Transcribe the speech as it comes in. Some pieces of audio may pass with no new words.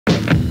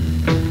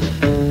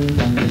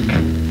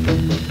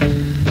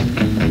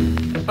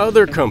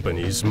Other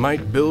companies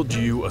might build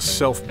you a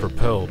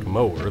self-propelled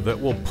mower that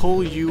will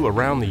pull you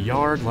around the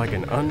yard like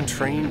an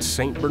untrained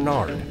Saint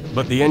Bernard.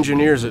 But the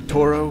engineers at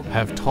Toro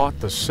have taught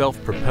the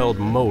self-propelled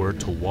mower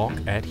to walk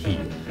at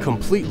heel,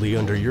 completely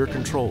under your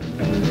control.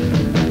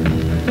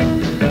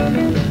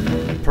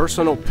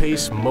 Personal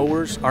pace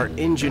mowers are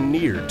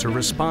engineered to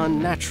respond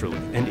naturally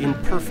and in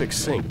perfect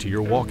sync to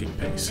your walking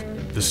pace.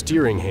 The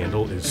steering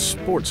handle is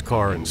sports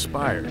car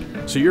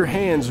inspired, so your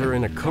hands are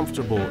in a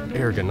comfortable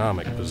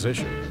ergonomic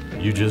position.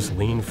 You just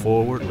lean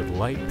forward with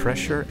light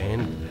pressure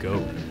and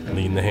go.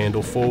 Lean the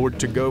handle forward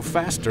to go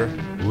faster,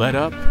 let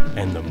up,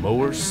 and the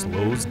mower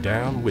slows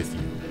down with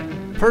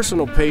you.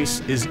 Personal pace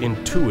is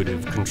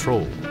intuitive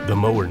control. The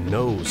mower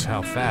knows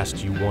how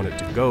fast you want it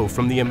to go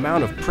from the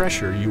amount of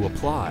pressure you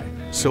apply,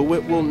 so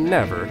it will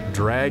never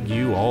drag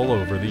you all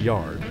over the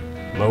yard.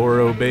 Mower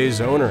obeys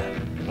owner.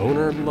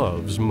 Owner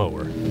loves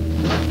mower.